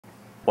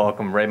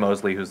welcome Ray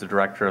Mosley, who's the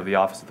director of the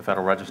Office of the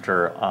Federal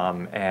Register,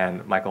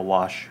 and Michael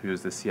Wash,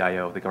 who's the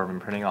CIO of the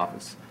Government Printing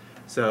Office.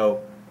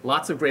 So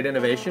lots of great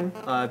innovation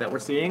that we're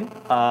seeing.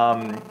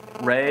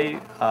 Ray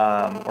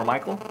or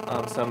Michael,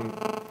 some...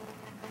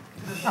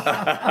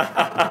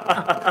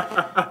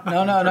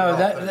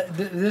 No.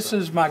 This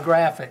is my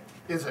graphic.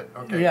 Is it?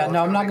 Okay. Yeah, well,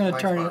 no, I'm not going to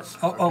turn it.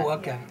 Oh,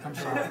 okay. I'm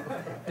sorry.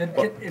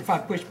 If I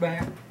push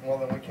back. Well,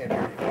 then we can't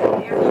hear you.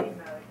 Airplane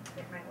mode,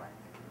 it might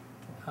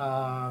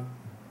work.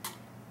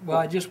 Well,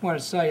 I just want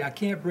to say I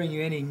can't bring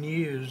you any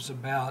news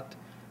about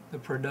the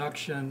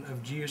production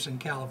of juice in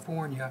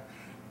California,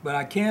 but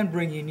I can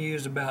bring you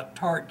news about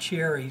tart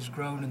cherries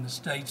grown in the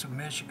states of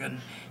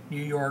Michigan,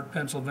 New York,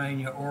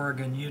 Pennsylvania,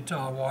 Oregon,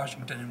 Utah,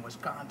 Washington, and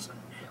Wisconsin,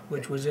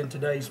 which was in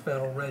today's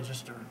Federal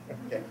Register.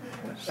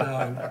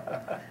 So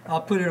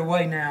I'll put it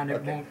away now, and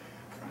it won't.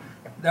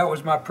 That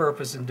was my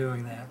purpose in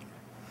doing that.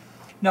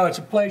 No, it's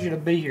a pleasure to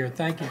be here.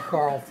 Thank you,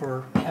 Carl,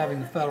 for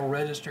having the Federal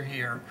Register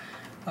here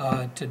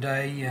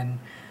today, and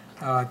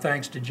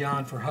thanks to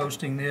John for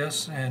hosting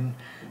this, and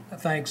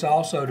thanks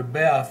also to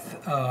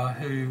Beth,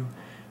 who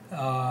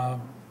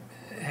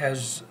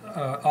has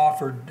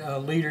offered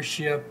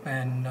leadership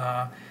and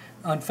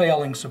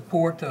unfailing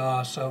support to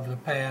us over the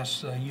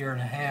past year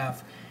and a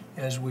half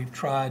as we've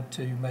tried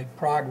to make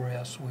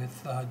progress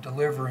with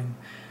delivering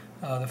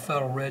the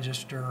Federal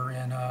Register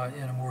in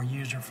a more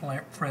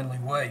user-friendly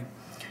way.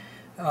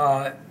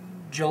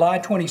 July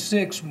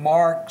 26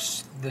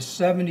 marks the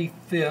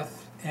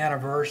 75th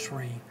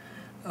anniversary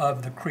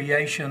of the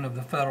creation of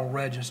the Federal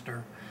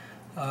Register.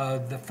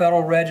 The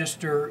Federal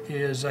Register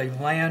is a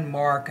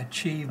landmark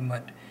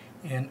achievement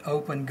in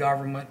open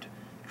government,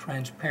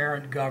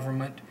 transparent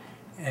government,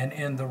 and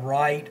in the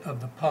right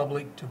of the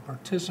public to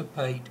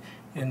participate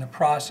in the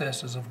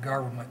processes of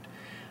government.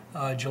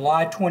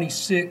 July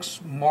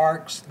 26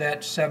 marks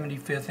that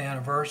 75th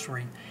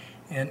anniversary,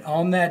 and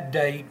on that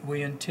date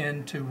we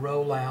intend to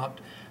roll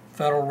out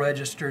Federal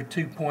Register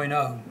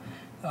 2.0.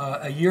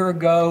 A year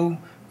ago,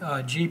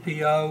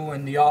 GPO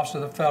and the Office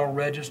of the Federal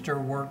Register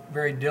worked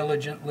very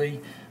diligently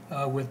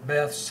with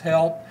Beth's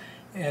help,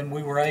 and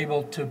we were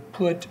able to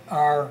put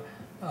our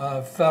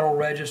Federal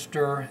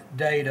Register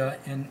data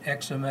in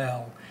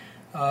XML.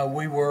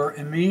 We were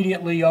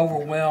immediately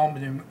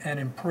overwhelmed and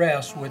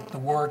impressed with the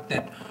work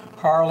that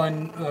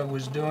Harlan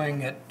was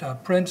doing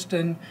at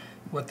Princeton,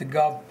 what the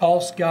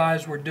GovPulse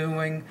guys were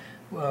doing,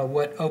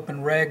 what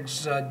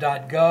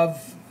OpenRegs.gov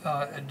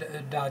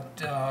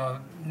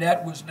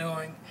 .net was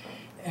doing,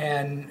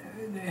 and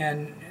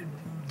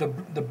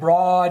the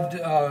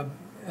broad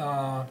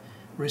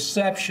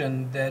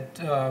reception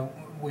that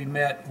we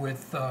met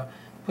with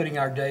putting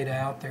our data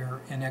out there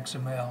in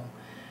XML.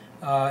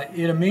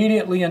 It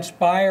immediately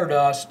inspired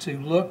us to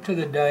look to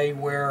the day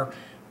where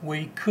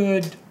we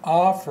could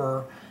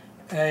offer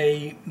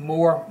a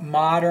more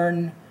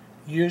modern,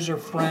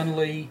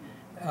 user-friendly,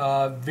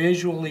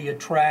 visually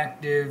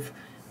attractive,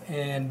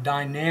 and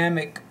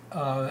dynamic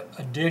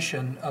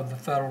edition of the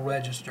Federal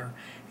Register.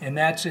 And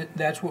that's it.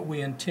 That's what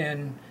we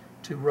intend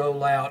to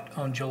roll out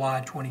on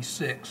July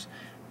 26,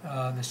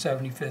 the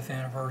 75th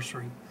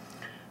anniversary.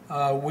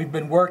 We've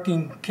been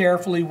working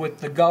carefully with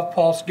the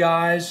GovPulse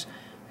guys,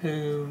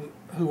 who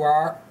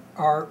are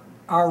our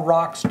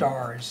rock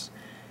stars,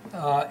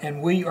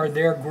 and we are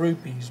their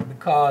groupies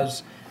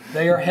because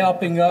they are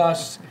helping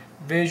us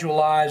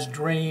visualize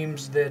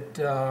dreams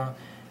that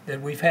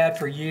we've had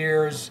for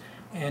years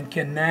and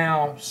can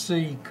now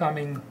see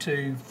coming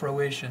to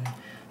fruition.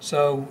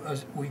 So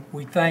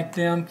we thank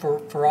them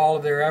for all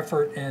of their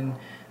effort, and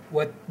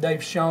what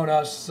they've shown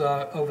us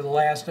over the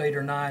last 8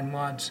 or 9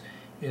 months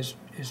is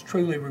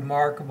truly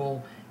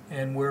remarkable,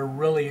 and we're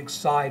really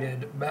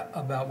excited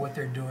about what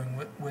they're doing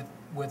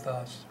with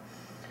us.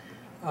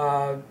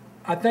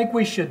 I think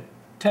we should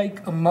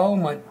take a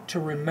moment to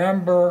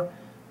remember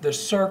the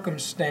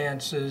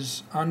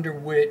circumstances under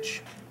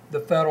which the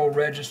Federal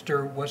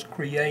Register was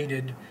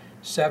created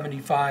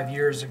 75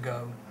 years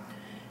ago.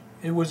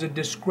 It was a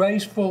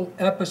disgraceful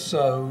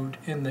episode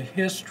in the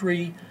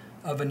history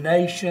of a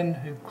nation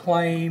who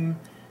claimed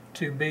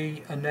to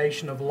be a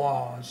nation of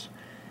laws.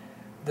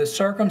 The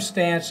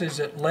circumstances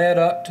that led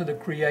up to the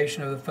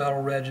creation of the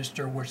Federal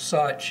Register were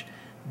such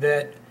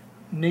that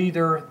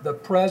neither the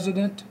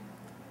President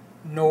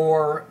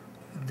nor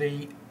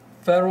the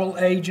federal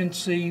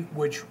agency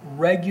which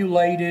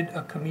regulated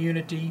a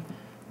community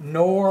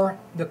nor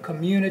the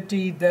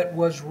community that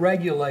was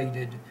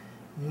regulated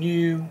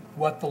knew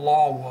what the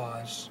law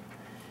was.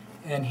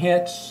 And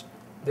hence,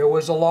 there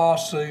was a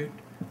lawsuit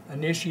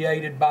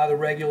initiated by the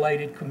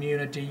regulated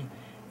community,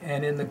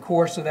 and in the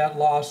course of that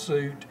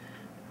lawsuit,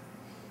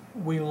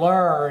 we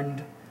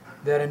learned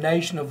that a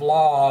nation of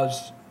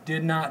laws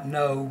did not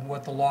know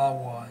what the law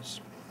was.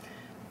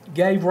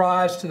 Gave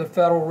rise to the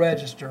Federal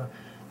Register,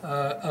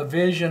 a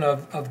vision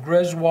of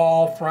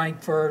Griswold,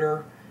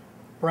 Frankfurter,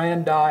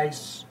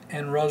 Brandeis,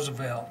 and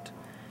Roosevelt.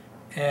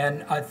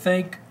 And I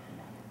think,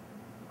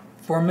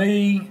 for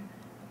me,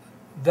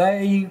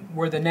 they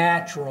were the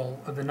natural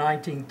of the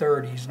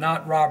 1930s,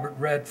 not Robert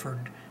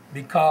Redford,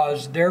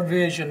 because their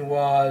vision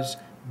was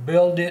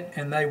build it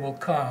and they will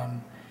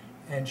come.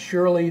 And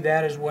surely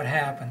that is what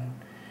happened.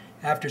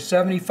 After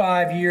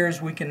 75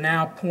 years, we can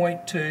now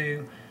point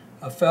to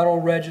a Federal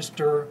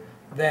Register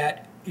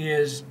that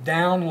is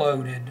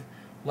downloaded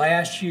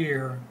last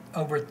year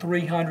over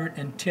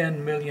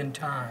 310 million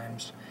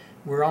times.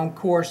 We're on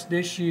course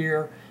this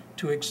year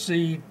to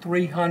exceed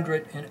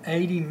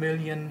 380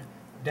 million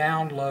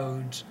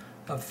downloads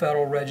of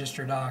Federal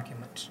Register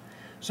documents.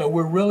 So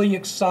we're really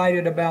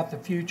excited about the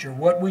future.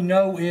 What we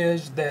know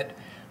is that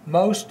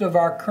most of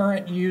our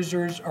current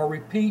users are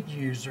repeat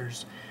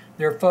users.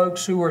 They're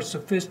folks who are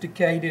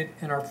sophisticated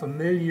and are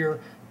familiar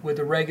with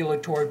the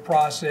regulatory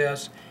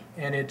process,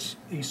 and it's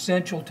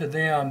essential to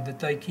them that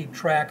they keep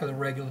track of the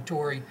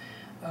regulatory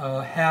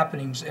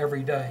happenings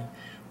every day.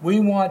 We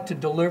want to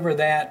deliver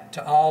that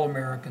to all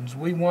Americans.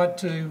 We want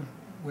to,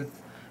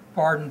 with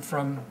pardon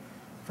from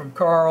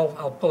Carl,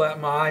 I'll pull out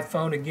my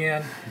iPhone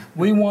again.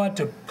 We want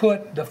to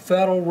put the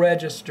Federal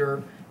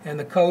Register and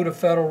the Code of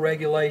Federal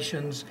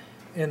Regulations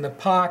in the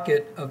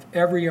pocket of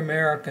every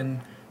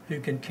American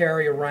who can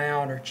carry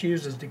around or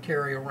chooses to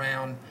carry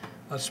around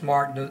a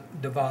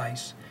smart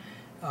device.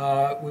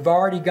 We've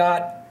already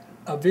got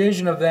a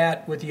vision of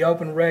that with the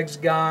Open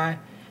Regs guy.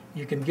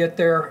 You can get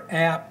their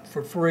app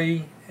for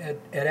free at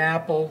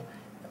Apple.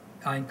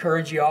 I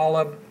encourage you all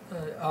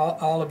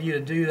of you to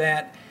do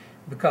that,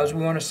 because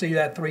we want to see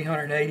that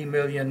 380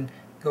 million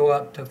go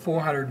up to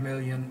 400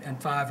 million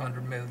and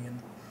 500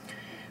 million.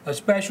 A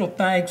special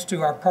thanks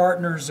to our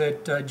partners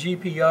at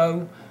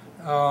GPO.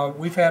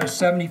 We've had a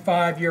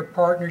 75-year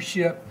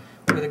partnership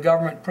with the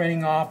Government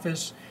Printing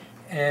Office,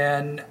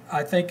 and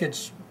I think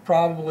it's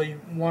probably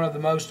one of the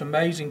most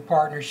amazing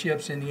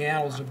partnerships in the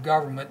annals of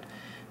government.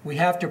 We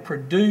have to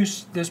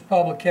produce this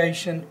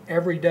publication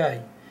every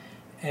day,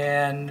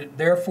 and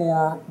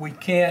therefore we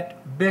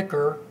can't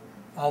bicker,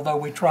 although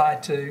we try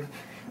to.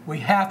 We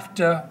have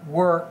to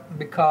work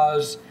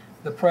because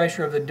the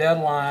pressure of the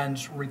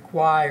deadlines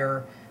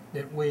require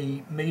that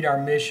we meet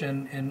our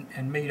mission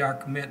and meet our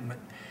commitment.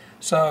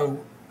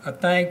 So a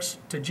thanks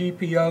to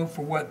GPO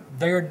for what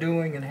they're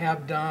doing and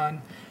have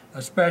done.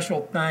 A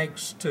special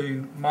thanks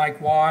to Mike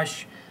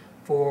Wash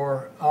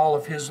for all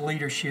of his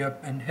leadership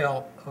and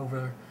help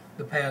over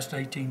the past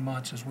 18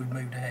 months as we've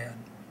moved ahead.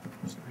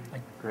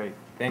 Great.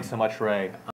 Thanks so much, Ray.